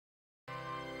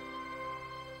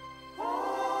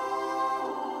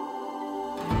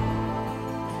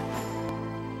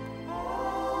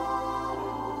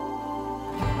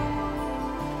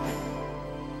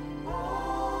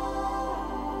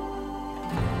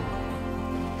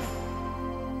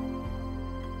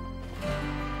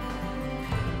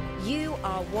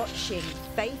are watching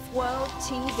Faith World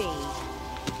TV.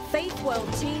 Faith World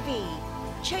TV,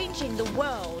 changing the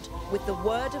world with the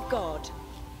Word of God.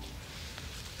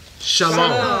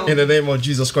 Shalom. In the name of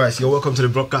Jesus Christ. You're welcome to the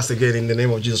broadcast again. In the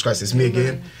name of Jesus Christ. It's me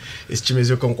again. It's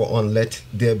Chimezie Okonkwo on Let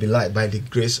There Be Light by the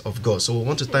grace of God. So we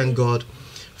want to thank God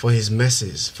for his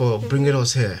message, for bringing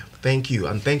us here. Thank you.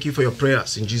 And thank you for your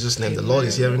prayers in Jesus' name. The Lord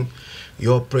is hearing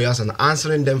your prayers and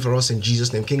answering them for us in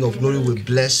Jesus' name. King of glory, we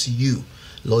bless you,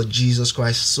 Lord Jesus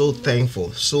Christ. So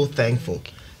thankful, so thankful.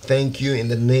 Thank you in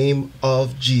the name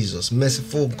of Jesus.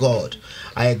 Merciful God,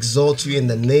 I exalt you in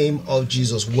the name of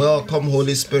Jesus. Welcome,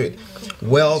 Holy Spirit.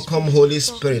 Welcome, Holy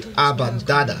Spirit. Abba,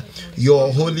 Dada,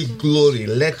 your holy glory.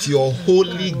 Let your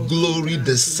holy glory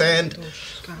descend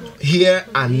here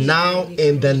and now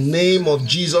in the name of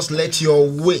Jesus. Let your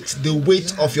weight, the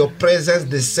weight of your presence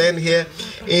descend here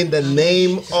in the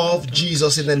name of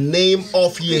Jesus. In the name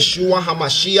of Yeshua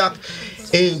HaMashiach.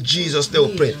 In Jesus'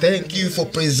 name we pray. Thank you for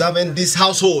preserving this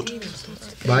household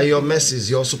by your mercies,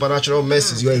 your supernatural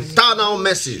mercies, your eternal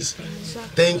mercies.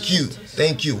 Thank you,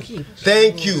 thank you,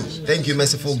 thank you, thank you,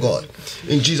 merciful God.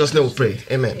 In Jesus' name we pray.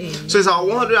 Amen. So it's our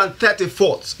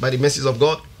 134th by the mercies of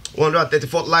God.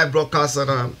 134th live broadcast,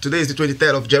 and today is the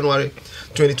 23rd of January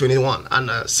 2021,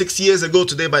 and 6 years ago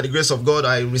today, by the grace of God,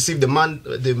 I received the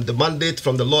mandate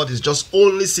from the Lord. Is just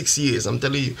only 6 years. I'm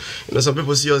telling you, some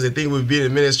people see us, they think we've been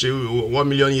in ministry 1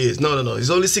 million years. No, it's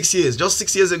only 6 years. Just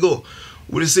 6 years ago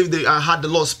we received I had the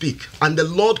Lord speak, and the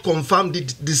Lord confirmed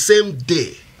it the same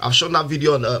day. I've shown that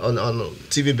video on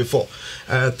TV before,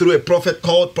 through a prophet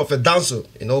called Prophet Danso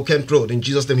in Old Kent Road. In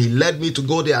Jesus' name, he led me to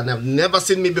go there, and I've never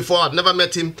seen me before. I've never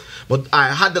met him, but I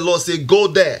had the Lord say, go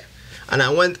there. And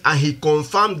I went, and he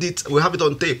confirmed it. We have it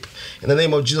on tape. In the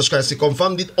name of Jesus Christ, he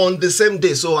confirmed it on the same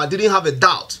day, so I didn't have a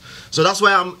doubt. So that's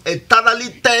why I'm eternally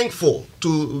thankful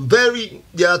to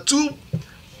there are two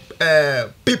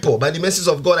people, by the message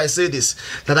of God, I say this,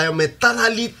 that I am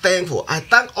eternally thankful. I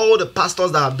thank all the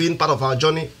pastors that have been part of our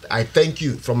journey. I thank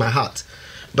you from my heart.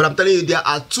 But I'm telling you, there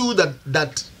are two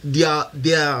that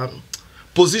their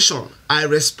position,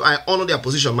 I honor their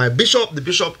position. My bishop, the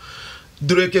Bishop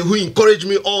Dureke, who encouraged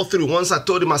me all through. Once I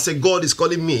told him, I said, God is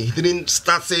calling me. He didn't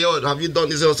start saying, oh, have you done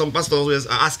this? Or some pastors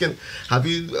were asking, have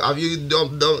you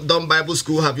done Bible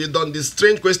school? Have you done these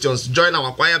strange questions? Join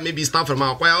our choir, maybe start from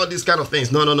our choir, all these kind of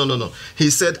things. No. He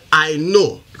said, I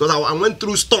know. Because I went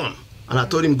through storm, and I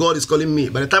told him, God is calling me.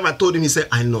 By the time I told him, he said,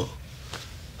 I know.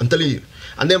 I'm telling you.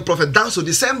 And then Prophet Danso,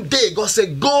 the same day, God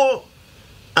said, go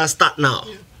and start now.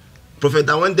 Yeah. Prophet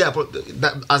Dan went there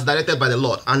as directed by the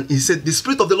Lord, and he said, the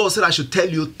Spirit of the Lord said, I should tell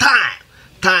you,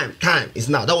 time is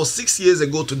now. That was 6 years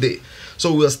ago today.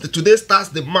 So today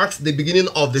marks the beginning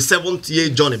of the 7th year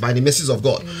journey by the mercies of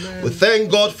God. Amen. We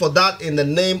thank God for that in the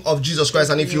name of Jesus Christ.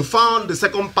 And if you found the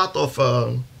second part of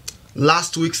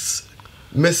last week's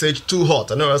message too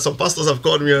hot, I know some pastors have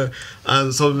called me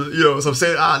and some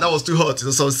say, that was too hot.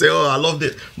 Some say, oh, I loved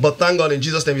it. But thank God in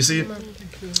Jesus' name, you see,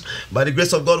 by the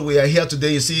grace of God, we are here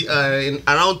today. You see, in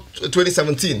around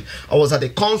 2017, I was at a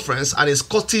conference, and a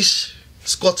Scottish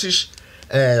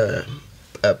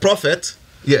prophet,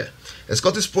 a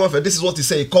Scottish prophet, this is what he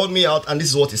said. He called me out, and this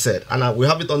is what he said, and we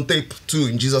have it on tape too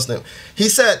in Jesus' name. He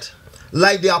said,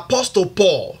 like the Apostle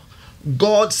Paul,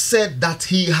 God said that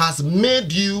he has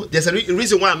made you, there's a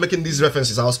reason why I'm making these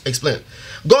references, I'll explain.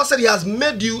 God said he has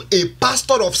made you a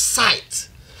pastor of sight.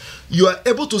 You are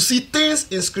able to see things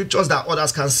in scriptures that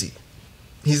others can't see.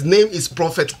 His name is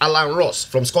Prophet Alan Ross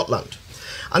from Scotland.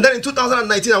 And then in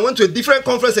 2019, I went to a different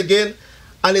conference again,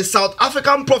 and a South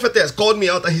African prophetess called me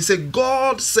out, and he said,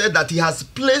 God said that he has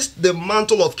placed the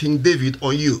mantle of King David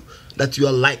on you, that you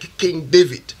are like King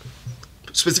David.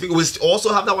 Specifically, we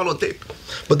also have that one on tape.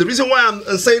 But the reason why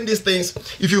I'm saying these things,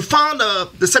 if you found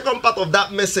the second part of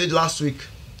that message last week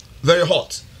very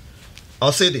hot,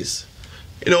 I'll say this.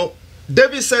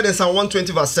 David said in Psalm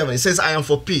 120 verse 7, it says, I am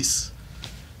for peace,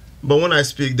 but when I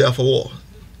speak, they are for war.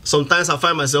 Sometimes I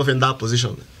find myself in that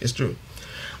position. It's true.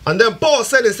 And then Paul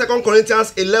said in 2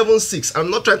 Corinthians 11:6,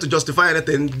 I'm not trying to justify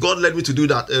anything. God led me to do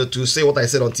that, to say what I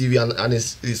said on TV, and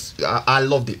I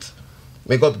loved it.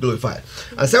 May God be glorified.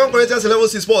 And 2 Corinthians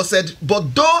 11:6, Paul said,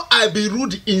 but though I be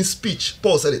rude in speech,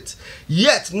 Paul said it,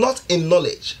 yet not in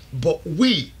knowledge, but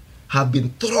we have been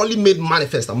thoroughly made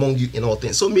manifest among you in all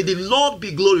things. So may the Lord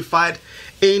be glorified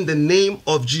in the name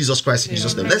of Jesus Christ. In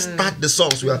Jesus' name. Let's start the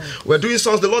songs. We're doing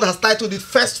songs. The Lord has titled it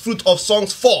First Fruit of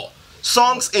Songs 4.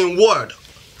 Songs in word.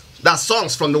 That's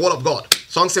songs from the Word of God.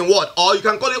 Songs in word, or you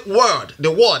can call it word,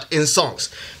 the word in songs.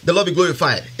 The Lord be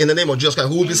glorified in the name of Jesus Christ.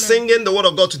 We will be singing the word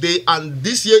of God today, and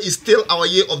this year is still our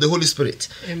year of the Holy Spirit.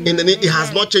 In the name, it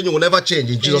has not changed, it will never change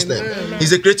in Jesus' name.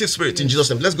 He's a creative spirit in Jesus'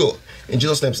 name. Let's go. In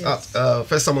Jesus' name, start.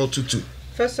 1 Samuel 2:2.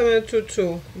 1 Samuel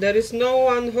 2:2. There is no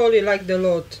one holy like the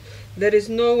Lord. There is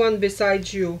no one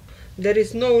beside you. There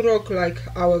is no rock like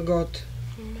our God.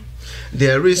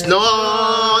 There is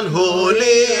none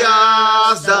holy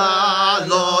as the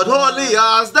Lord, holy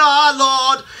as the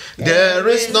Lord. There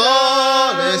is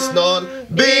none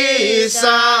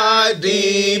beside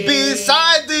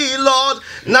thee, Lord.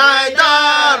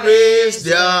 Neither is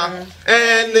there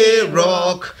any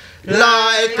rock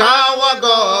like our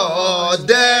God.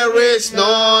 There is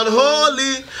none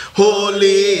holy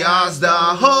as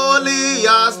the Lord.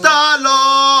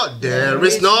 There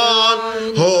is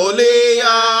none holy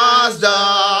as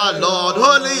the Lord,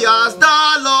 holy as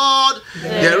the Lord.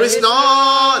 There is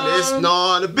none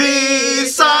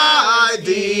beside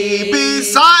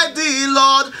thee,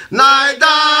 Lord.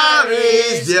 Neither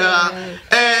is there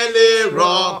any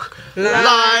rock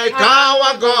like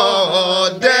our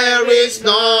God. There is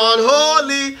none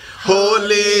holy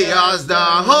as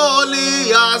the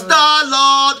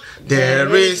Lord.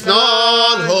 There is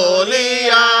none holy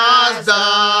as the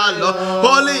Lord,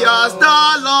 holy as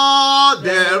the Lord.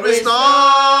 There is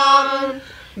none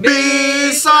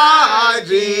beside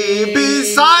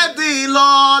thee,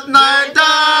 Lord.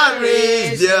 Neither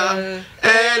is there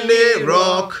any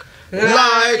rock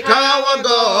like our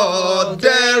God.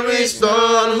 There is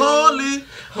none holy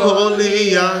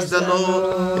as the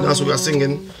Lord. And as we were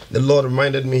singing, the Lord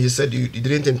reminded me, he said, you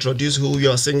didn't introduce who you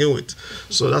are singing with.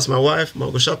 So that's my wife,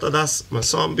 Margoshata, that's my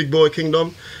son, Big Boy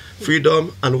Kingdom,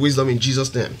 freedom and wisdom in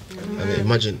Jesus' name. I mean,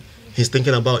 imagine, he's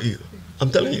thinking about you.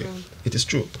 I'm telling you, it is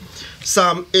true.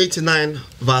 Psalm 89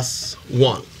 verse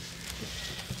 1.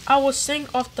 I will sing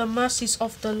of the mercies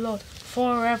of the Lord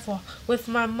forever. With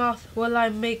my mouth will I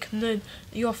make known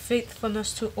your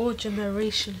faithfulness to all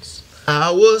generations.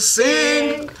 I will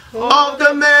sing of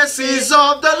the mercies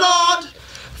of the Lord.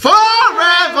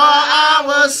 Forever I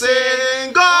will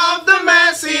sing of the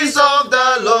mercies of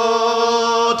the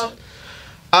Lord.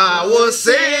 I will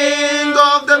sing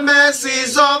of the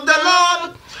mercies of the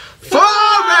Lord.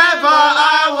 Forever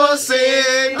I will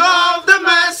sing of the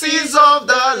mercies of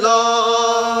the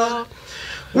Lord.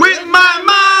 With my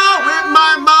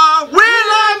mouth will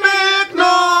I make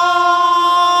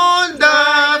known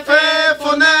thy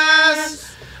faithfulness.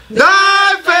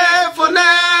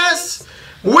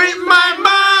 With my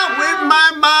mouth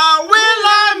will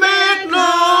I make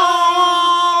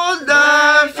known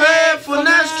thy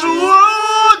faithfulness through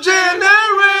all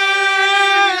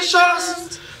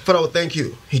generations. Father, thank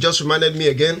you. He just reminded me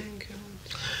again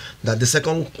that the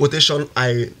second quotation,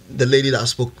 the lady that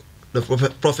spoke, the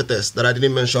prophetess, that I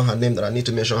didn't mention her name, that I need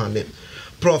to mention her name,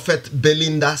 Prophet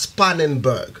Belinda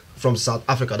Spannenberg from South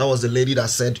Africa. That was the lady that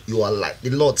said, you are like,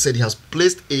 the Lord said he has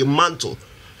placed a mantle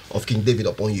of King David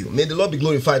upon you. May the Lord be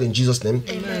glorified in Jesus' name.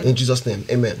 Amen. In Jesus' name,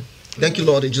 amen. Thank you,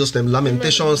 Lord, in Jesus' name.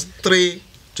 Lamentations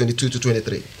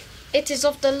 3:22-23. It is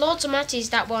of the Lord's mercies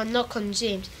that we are not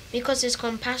consumed, because his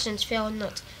compassions fail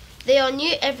not. They are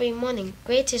new every morning.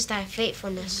 Great is thy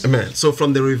faithfulness. Amen. So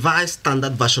from the Revised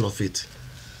Standard Version of it,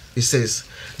 it says,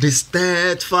 the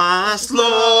steadfast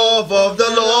love of the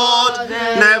Lord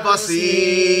never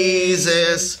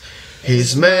ceases.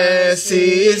 His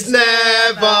mercies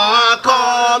never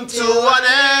come to an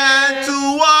end.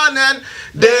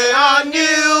 They are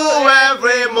new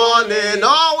every morning,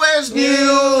 always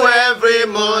new every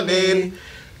morning.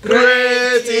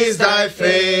 Great is thy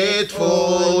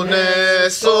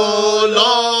faithfulness, O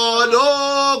Lord,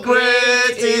 oh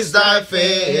great is thy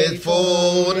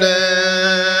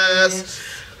faithfulness.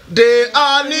 They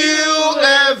are new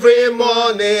every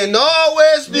morning,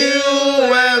 always new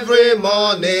every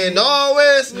morning,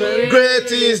 always.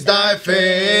 Great is thy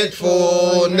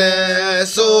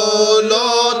faithfulness, O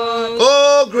Lord,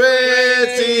 oh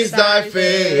great is thy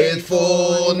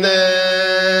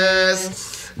faithfulness.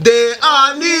 They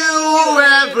are new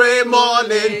every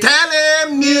morning, tell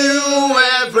him new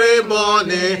every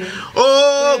morning.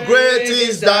 Oh great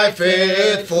is thy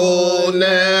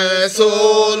faithfulness,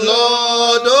 O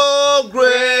Lord, oh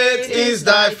great is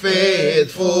thy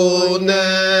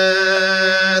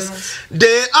faithfulness.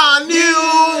 They are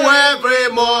new every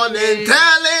morning,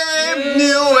 tell him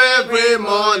new every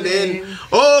morning.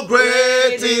 Oh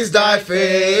great is thy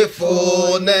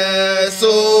faithfulness,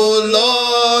 O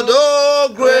Lord, oh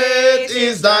great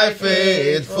is thy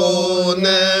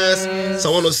faithfulness.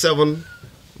 Psalm 107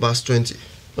 verse 20.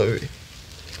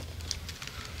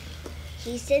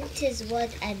 He sent his word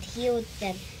and healed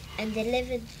them and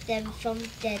delivered them from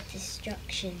their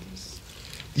destructions.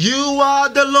 You are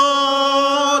the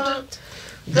Lord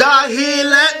that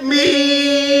healeth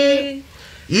me.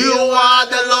 You are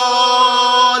the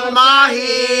Lord, my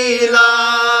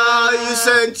healer. You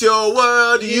sent your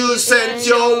word,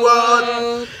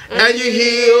 and you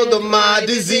healed my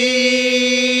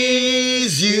disease.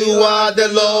 You are the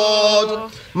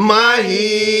Lord, my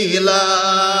healer.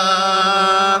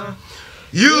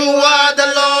 You are the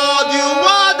Lord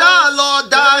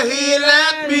that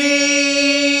healeth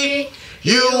me.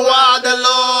 You are the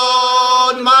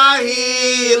Lord, my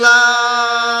healer.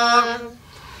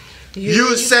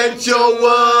 You sent your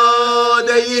word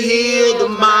and you healed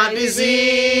my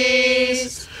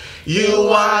disease. You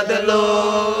are the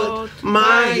Lord,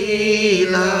 my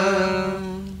healer.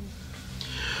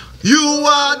 You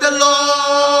are the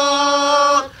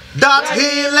Lord that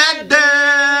healeth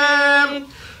them.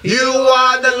 You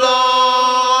are the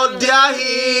Lord, their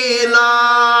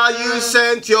healer. You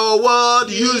sent your word,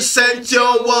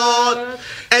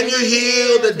 and you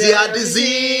healed their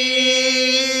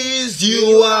disease.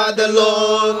 You are the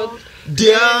Lord,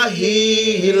 their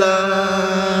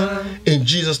healer. In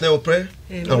Jesus' name we pray.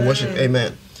 Amen. And worship.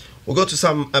 Amen. We'll go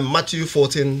to Matthew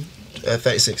 14,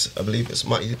 36. I believe it's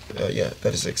Matthew,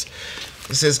 36.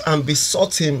 It says, and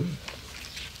besought him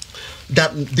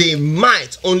that they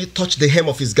might only touch the hem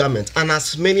of his garment, and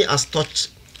as many as touched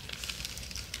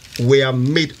were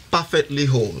made perfectly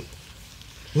whole.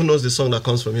 Who knows the song that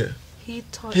comes from here? He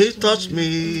touched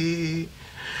me.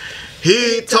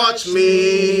 He touched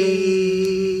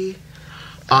me.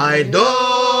 I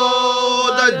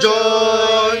know the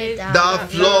joy that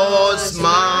floods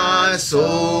my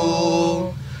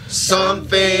soul.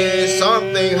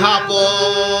 Something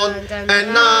happened,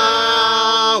 and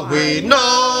now we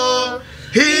know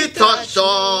he touched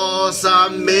us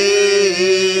and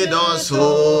made us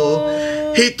whole.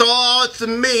 He touched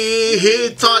me, he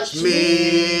touched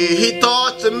me, he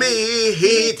touched me,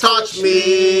 he touched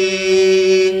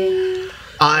me.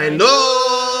 I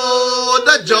know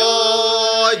the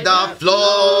joy that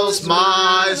flows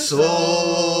my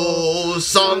soul.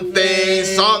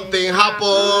 Something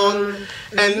happened,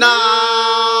 and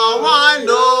now I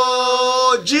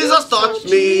know Jesus touched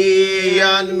me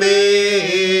and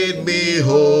made me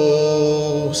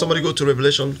whole. Somebody go to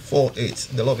Revelation 4:8.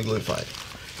 The Lord be glorified.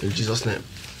 In Jesus' name.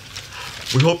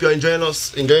 We hope you're enjoying the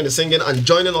singing and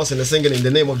joining us in the singing in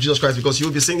the name of Jesus Christ, because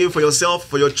you'll be singing for yourself,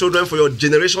 for your children, for your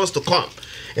generations to come.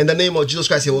 In the name of Jesus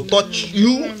Christ, he will touch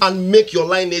you and make your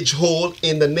lineage whole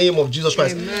in the name of Jesus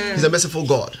Christ. Amen. He's a merciful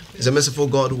God. He's a merciful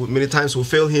God who many times will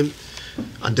fail him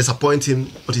and disappoint him,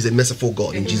 but he's a merciful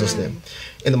God in Jesus' name.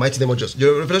 In the mighty name of Jesus.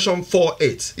 Revelation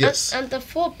 4:8. Yes. And the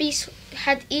four beasts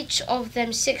had each of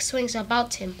them 6 wings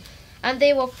about him, and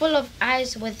they were full of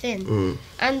eyes within.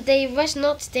 And they rest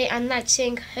not day and night,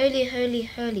 saying, Holy, holy,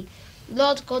 holy,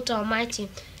 Lord God Almighty,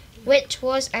 which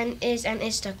was and is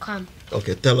to come.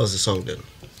 Okay, tell us the song then.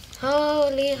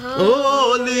 Holy, holy,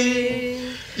 holy,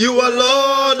 you are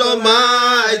Lord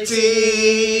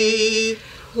Almighty,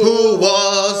 who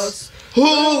was,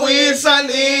 who is, and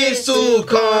is to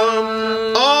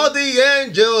come. All the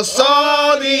angels,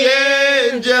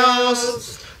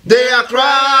 they are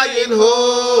crying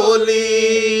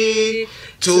holy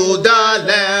to the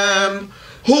Lamb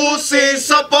who sits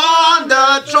upon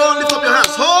the throne. Lift up your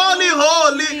hands. Holy,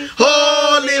 holy,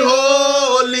 holy,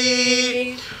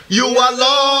 holy, you are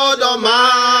Lord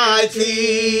Almighty,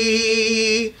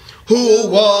 who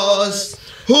was,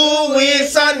 who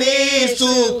is, and is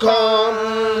to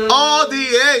come. All the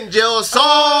angels,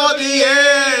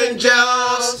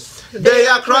 they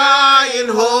are crying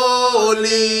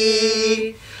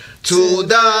holy to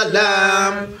the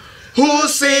Lamb who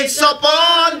sits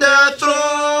upon the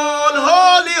throne.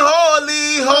 Holy,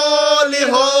 holy, holy,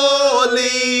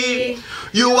 holy,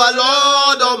 you are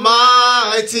Lord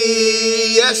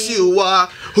Almighty. Yes, you are.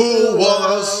 Who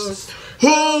was,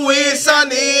 who is,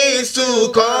 and is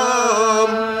to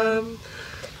come.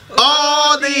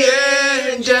 All the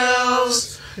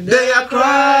angels, they are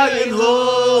crying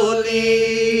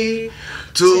holy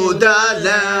to the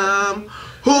Lamb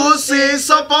who sits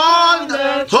upon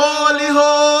the holy,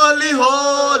 holy,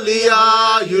 holy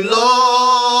are you,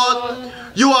 Lord.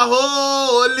 You are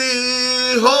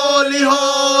holy, holy,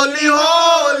 holy,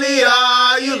 holy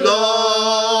are you,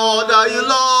 Lord. Are you,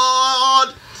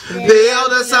 Lord? The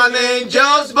elders and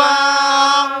angels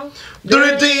bow. The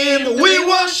redeemed, we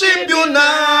worship you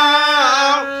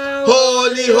now.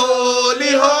 Holy,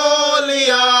 holy, holy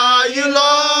are you,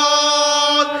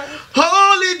 Lord.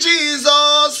 Holy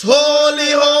Jesus,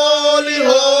 holy, holy,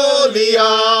 holy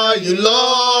are you,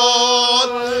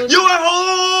 Lord. You are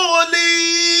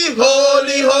holy,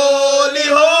 holy, holy.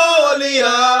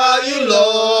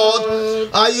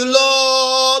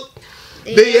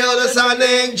 The elders and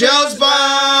angels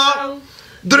bow.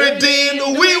 The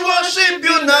redeemed, we worship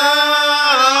you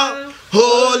now.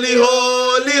 Holy,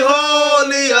 holy,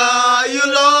 holy are you,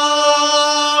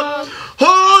 Lord.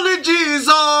 Holy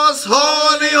Jesus,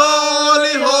 holy,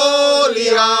 holy, holy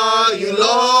are you,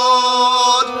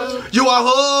 Lord. You are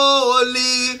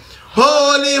holy,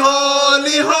 holy,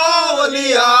 holy,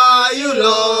 holy are you,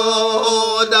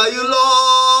 Lord. Are you,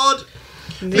 Lord?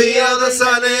 The elders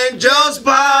and angels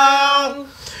bow.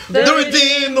 The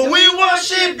redeemed, we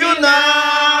worship you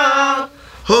now.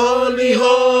 Holy,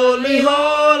 holy,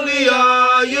 holy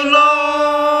are you,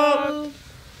 Lord.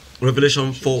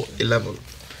 Revelation 4:11.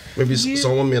 Maybe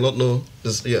someone may not know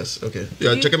this. Yes, okay.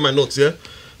 Yeah, checking my notes, yeah?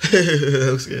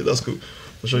 Okay, that's cool.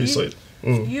 I'm sure you saw it.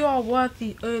 You are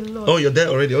worthy, O Lord. Oh, you're there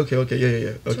already? Okay,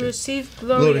 yeah. Okay. To receive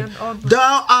glory and honor.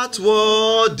 Thou art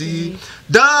worthy,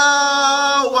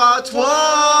 thou art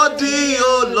worthy,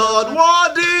 O Lord,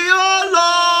 worthy, O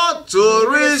Lord, to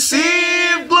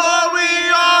receive glory,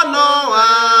 honor,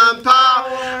 and power,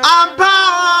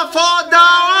 for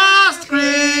thou hast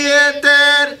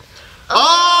created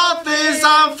all things,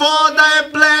 and for thy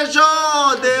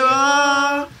pleasure they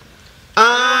are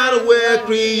and were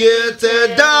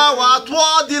created. Thou art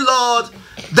worthy, Lord.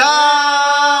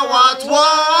 Thou art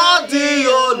worthy,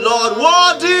 O Lord.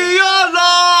 Worthy, O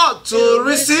Lord, to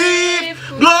receive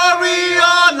glory,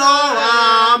 honor,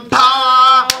 and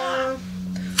power.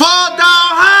 For thou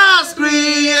hast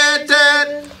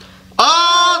created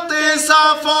all things,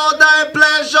 and for thy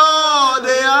pleasure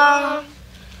they are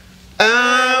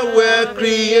and were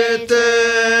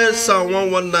created. Psalm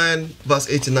 119, verse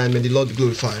 89. May the Lord be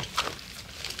glorified.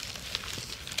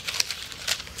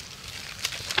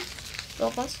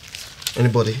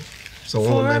 Anybody? So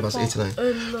 119 verse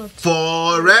 89.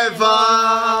 Forever,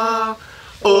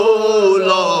 oh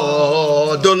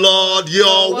Lord, oh Lord,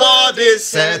 your word is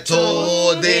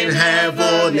settled in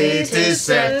heaven, it is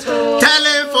settled. Tell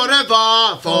him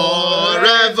forever,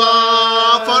 forever,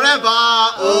 forever,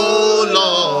 oh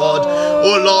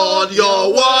Lord,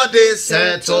 your word is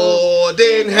settled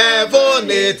in heaven,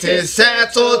 it is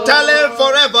settled. Tell him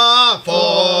forever,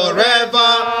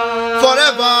 forever,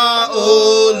 forever,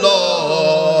 oh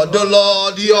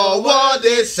Lord, your word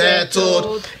is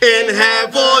settled in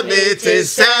heaven, it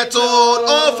is settled.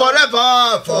 Oh,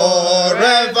 forever,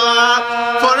 forever,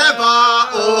 forever,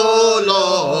 oh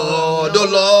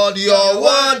Lord, your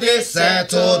word is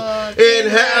settled in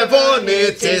heaven,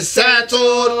 it is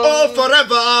settled. Oh,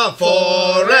 forever,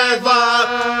 forever,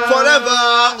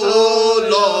 forever, oh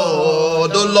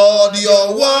Lord,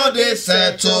 your word is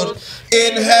settled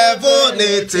in heaven,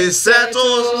 it is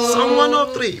settled. Psalm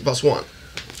 103, verse 1.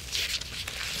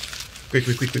 Quick.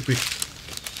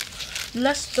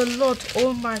 Bless the Lord,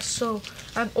 O my soul,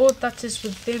 and all that is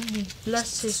within me.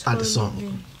 Bless his holy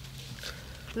name.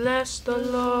 Bless the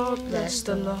Lord, bless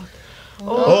the Lord.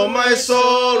 Oh my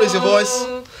soul, raise your voice.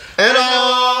 And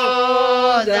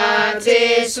all that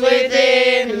is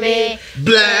within me.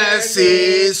 Bless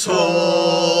his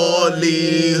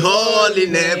holy, holy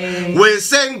name. We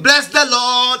sing, bless the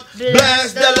Lord,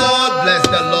 bless the Lord, bless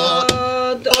the Lord.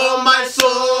 Oh my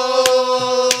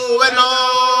soul, and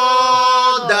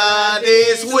all that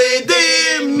is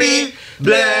within me.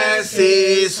 Bless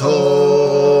his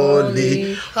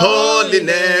holy, holy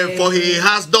name. For he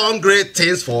has done great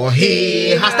things. For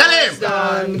he has,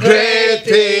 tell him, great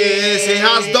things. He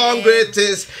has done great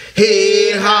things.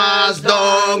 He has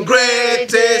done great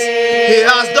things. He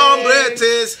has done great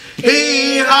things.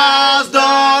 He has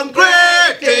done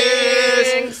great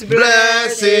things.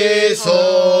 Bless his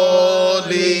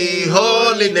holy,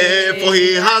 holy name. For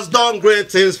he has done great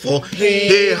things. For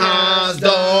he has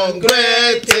done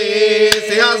great things.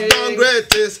 He has done great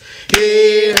things.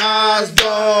 He has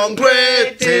done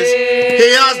great things.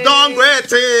 He has done great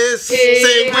things.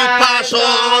 Sing with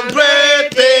passion,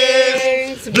 great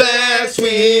things. Bless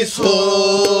his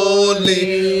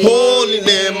holy, holy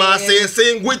name. I say,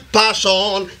 sing with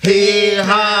passion. He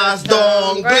has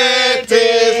done great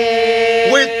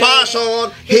things. With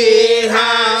passion, he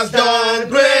has done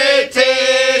great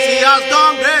things. He has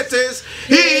done great things.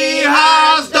 He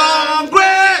has done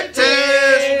great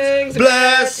things.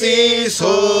 Bless his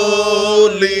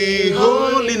holy,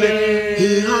 holy name.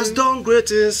 He has done great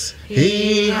things.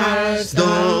 He has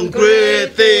done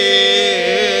great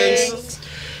things.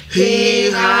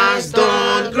 He has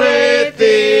done great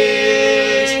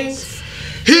things.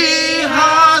 He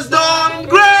has done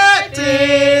great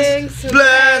things.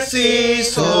 Bless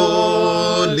his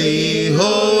holy,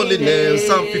 holy name.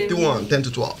 Psalm 51, 10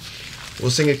 to 12. We'll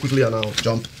sing it quickly and I'll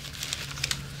jump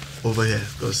over here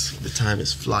because the time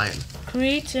is flying.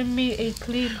 Create in me a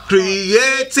clean heart.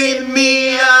 Create in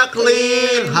me a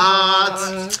clean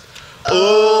heart,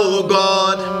 O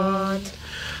God,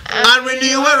 and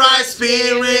renew a right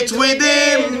spirit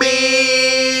within me.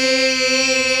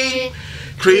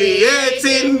 Create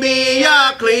in me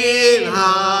a clean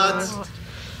heart,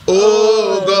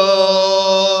 O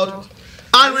God,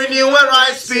 and renew a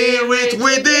right spirit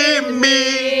within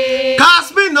me.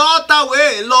 Cast me not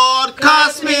away, Lord,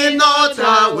 cast me not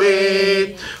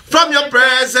away from your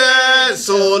presence,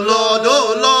 O Lord,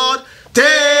 O Lord.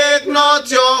 Take not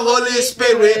your Holy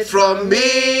Spirit from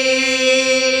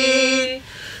me.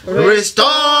 Restore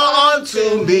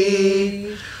unto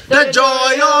me the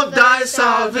joy of thy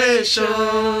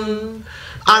salvation,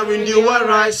 and renew a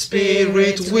right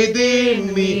spirit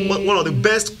within me. One of the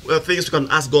best things we can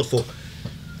ask God for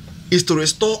is to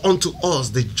restore unto us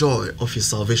the joy of his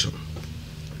salvation.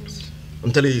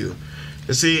 I'm telling you.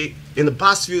 You see, in the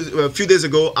past few days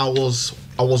ago, I was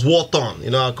war torn. You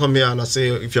know, I come here and I say,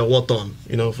 if you're war torn,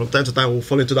 you know, from time to time we'll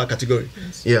fall into that category.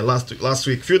 Yes. Yeah, last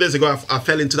week, few days ago, I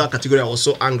fell into that category. I was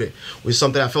so angry with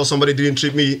something. I felt somebody didn't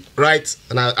treat me right,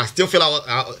 and I still feel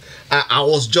I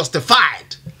was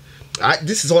justified.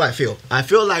 This is what I feel. I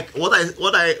feel like what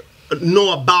I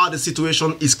know about the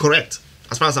situation is correct,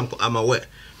 as far as I'm aware.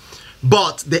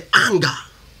 But the anger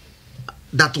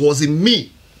that was in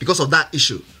me because of that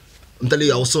issue, I'm telling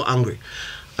you, I was so angry.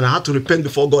 And I had to repent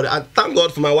before God. I thank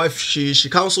God for my wife. She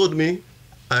counseled me.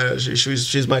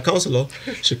 She's my counselor.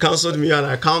 She counseled me and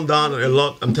I calmed down a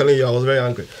lot. I'm telling you, I was very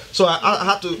angry. So I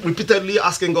had to repeatedly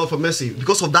asking God for mercy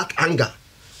because of that anger.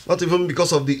 Not even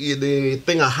because of the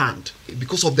thing I had.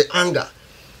 Because of the anger.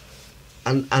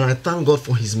 And I thank God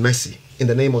for his mercy in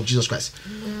the name of Jesus Christ.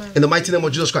 Amen. In the mighty name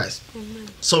of Jesus Christ. Amen.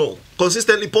 So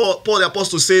consistently, Paul the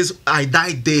Apostle says, I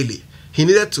die daily. He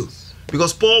needed to.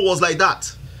 Because Paul was like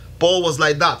that. Paul was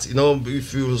like that. You know,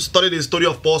 if you study the story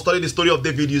of Paul, study the story of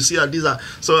David, you see that these are.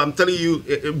 So I'm telling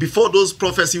you, before those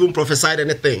prophets even prophesied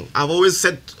anything, I've always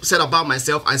said about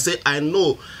myself, I say, I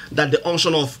know that the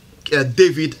unction of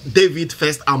David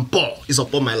first and Paul is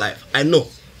upon my life. I know.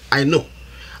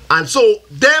 And so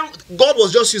then God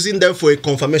was just using them for a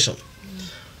confirmation.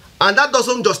 And that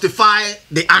doesn't justify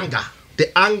the anger.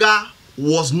 The anger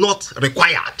was not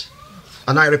required.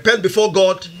 And I repent before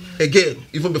God again,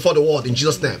 even before the world, in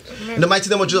Jesus' name. Amen. In the mighty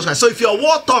name of Jesus Christ. So if you're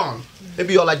war torn,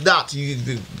 maybe you're like that,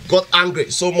 you got angry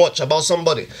so much about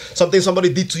somebody, something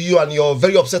somebody did to you, and you're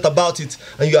very upset about it,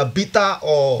 and you are bitter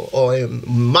or in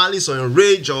malice or in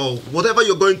rage or whatever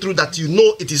you're going through, that you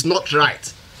know it is not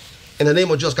right. In the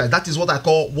name of Jesus Christ, that is what I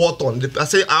call war torn.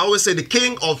 I always say the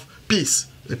King of Peace,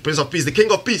 the Prince of Peace, the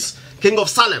King of Peace, King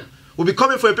of Salem, will be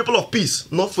coming for a people of peace,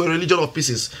 not for a religion of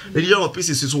pieces. Religion of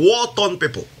pieces is war-torn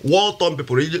people. War-torn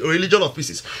people. Religion of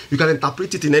pieces. You can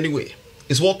interpret it in any way.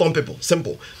 It's war-torn people.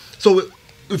 Simple. So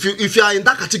if you are in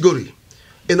that category,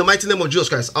 in the mighty name of Jesus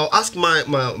Christ, I'll ask my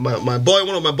boy,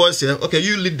 one of my boys here, okay,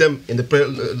 you lead them in the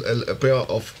prayer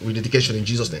of rededication in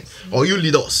Jesus' name. Or you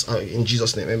lead us in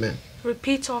Jesus' name. Amen.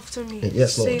 Repeat after me.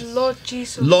 Yes, Lord. Say, Lord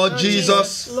Jesus. Lord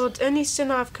Jesus. Lord, any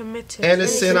sin I've committed. Any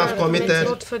sin I've committed.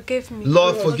 Lord, forgive me.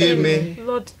 Lord, forgive me.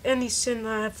 Lord, any sin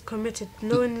I have committed,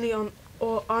 knowingly or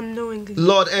unknowingly.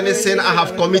 Lord, any sin I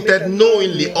have committed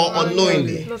knowingly or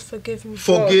unknowingly. Lord, forgive me.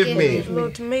 Forgive me.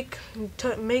 Lord, make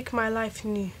my life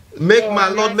new. Make my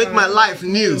life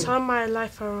new. Turn my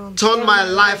life around. Turn my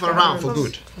life around for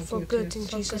good. For good, in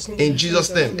Jesus' name. In Jesus'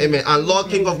 name, amen. And Lord,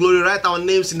 King of Glory, write our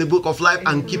names in the book of life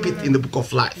and keep it in the book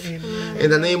of life. In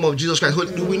the name of Jesus Christ.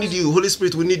 We need you, Holy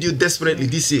Spirit. We need you desperately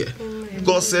this year.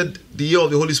 God said the year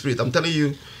of the Holy Spirit. I'm telling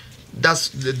you,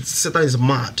 Satan is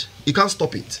mad. You can't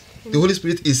stop it. The Holy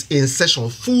Spirit is in session,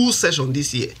 full session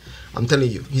this year. I'm telling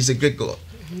you, he's a great God.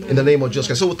 In the name of Jesus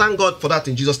Christ. So we thank God for that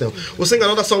in Jesus' name. We'll sing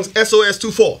another song, SOS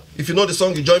 2:4. If you know the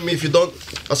song, you join me. If you don't,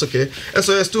 that's okay.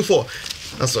 SOS 2:4.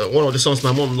 That's one of the songs.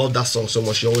 My mom loved that song so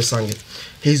much. She always sang it.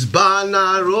 His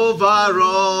banner over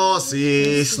us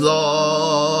is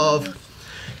love.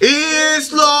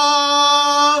 Is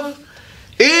love.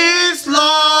 Is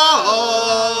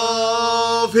love.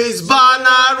 His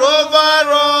banner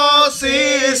over us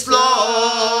is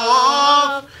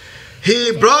love.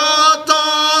 He brought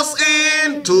us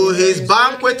into his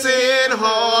banqueting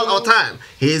hall. All time.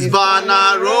 His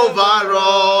banner over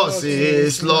us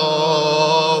is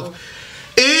love.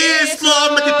 Is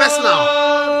love. Make it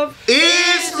personal.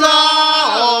 Is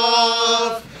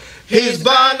love. His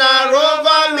banner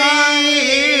over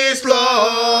me is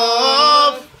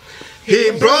love. He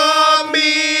brought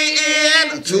me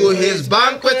into his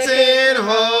banqueting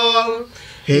hall.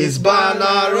 His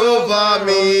banner over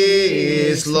me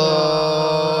is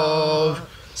love.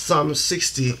 Psalm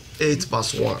 68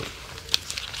 verse 1.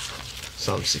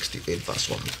 Psalm 68 verse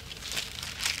 1.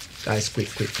 Guys, quick.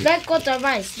 Let God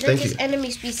arise. Let Thank his you.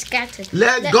 enemies be scattered.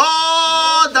 Let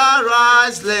God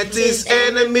arise, let his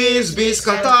enemies be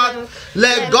scattered.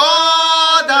 Let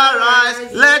God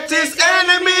arise, let his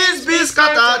enemies be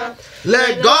scattered.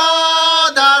 Let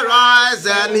God arise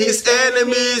and his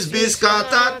enemies be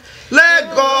scattered.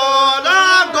 Let God,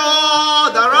 our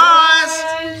God,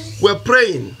 arise. We're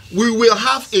praying. We will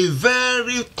have a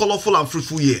very colorful and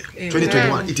fruitful year.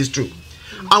 2021, it is true.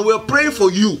 And we're praying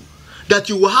for you that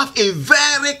you will have a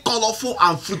very colorful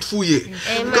and fruitful year.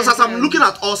 Because as I'm looking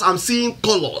at us, I'm seeing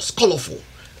colors, colorful.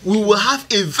 We will have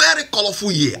a very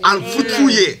colorful year and fruitful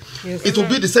year. It will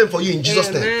be the same for you in Jesus'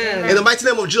 name. In the mighty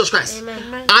name of Jesus Christ.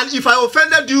 And if I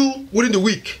offended you within the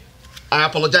week, I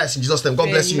apologize in Jesus' name. God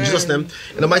bless you in Jesus' name.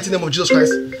 In the mighty name of Jesus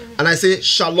Christ. And I say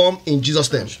shalom in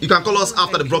Jesus' name. You can call us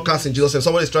after the broadcast in Jesus' name.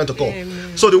 Someone is trying to call.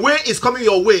 So the way is coming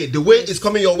your way. The way is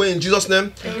coming your way in Jesus'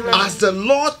 name. As the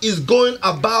Lord is going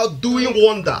about doing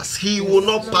wonders, he will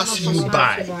not pass you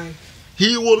by.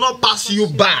 He will not pass you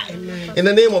by in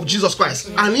the name of Jesus Christ.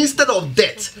 And instead of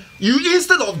death,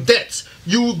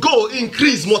 you go,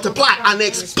 increase, multiply, and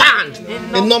expand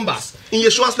in numbers. In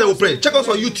Yeshua's name we pray. Check us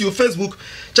on YouTube, Facebook.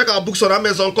 Check our books on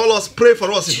Amazon. Call us, pray for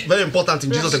us. It's very important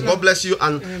in Jesus' name. God bless you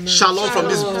and shalom from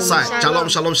this side. Shalom,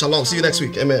 shalom, shalom. See you next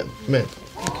week. Amen. Amen.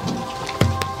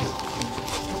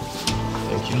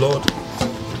 Thank you, Lord.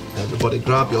 Everybody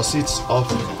grab your seats off.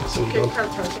 So we don't.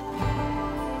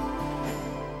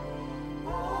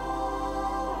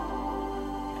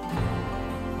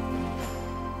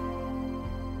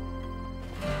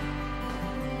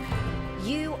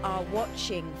 You are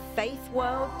watching Faith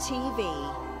World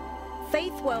TV.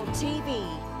 Faith World TV,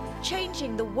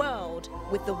 changing the world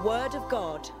with the Word of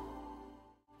God.